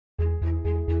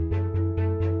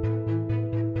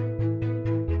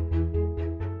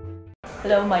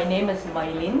Hello, my name is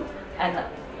Mailimh and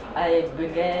I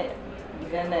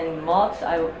began in March.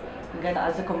 I began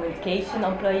as a communication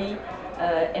employee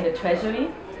in the treasury.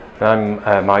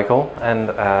 I'm Michael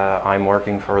and I'm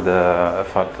working for the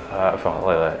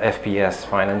FPS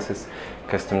Finances,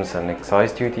 Customs and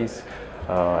Excise Duties,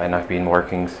 and I've been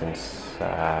working since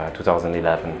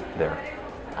 2011 there.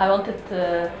 I wanted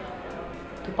to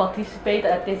participate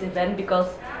at this event because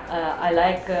I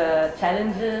like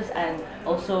challenges, and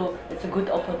also it's a good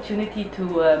opportunity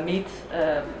to meet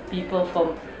people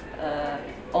from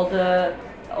other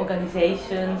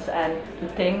organizations and to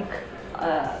think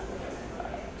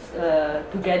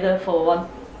together for one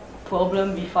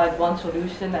problem. We find one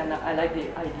solution, and I like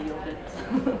the idea of it.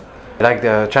 I like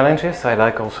the challenges. I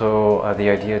like also the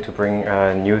idea to bring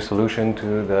a new solution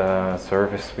to the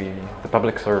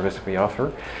public service we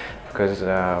offer, because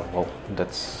well,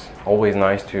 that's always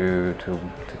nice to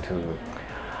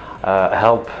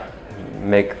help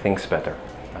make things better,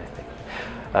 I think.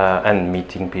 And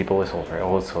meeting people is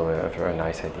also a very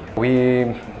nice idea.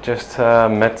 We just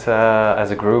met as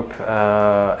a group,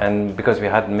 and because we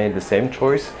had made the same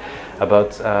choice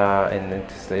about, and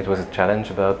it was a challenge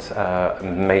about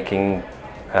making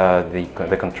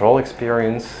the control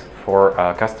experience for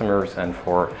customers and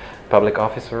for public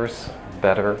officers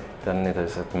better than it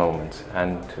is at the moment,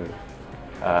 and to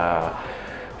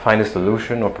find a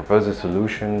solution or propose a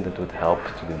solution that would help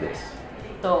to do this.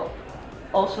 So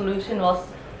our solution was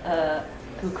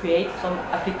to create some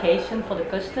application for the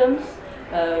customs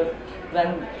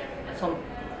when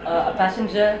a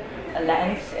passenger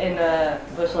lands in a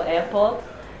Brussels airport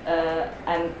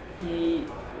and he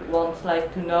wants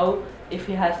to know if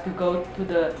he has to go to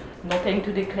the nothing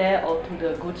to declare or to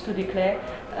the goods to declare.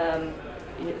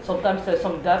 Sometimes there's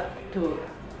some doubt to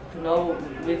know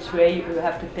which way you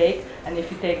have to take, and if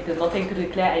you take the nothing to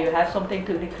declare and you have something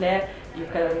to declare, you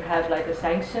can have a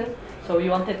sanction. So we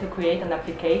wanted to create an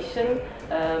application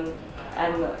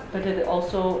and put it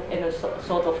also in a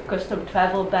sort of custom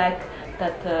travel bag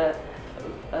that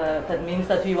means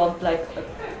that we want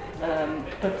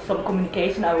put some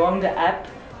communication around the app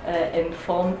in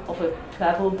form of a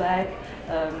travel bag,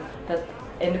 that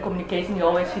in the communication you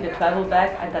always see the travel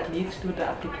bag, and that leads to the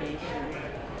application.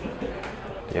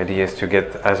 The idea is to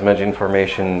get as much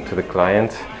information to the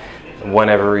client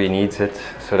whenever he needs it,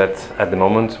 so that at the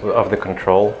moment of the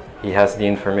control he has the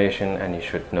information and he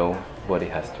should know what he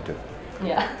has to do.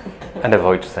 Yeah. And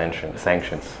avoid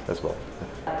sanctions as well.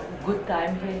 Good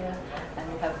time here,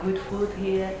 and we have good food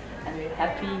here, and we're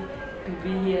happy to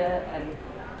be here, and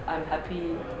I'm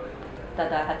happy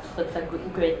that I had such a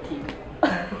great team.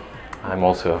 I'm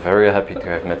also very happy to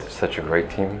have met such a great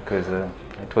team, because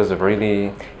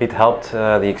it helped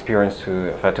the experience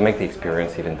to make the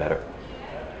experience even better.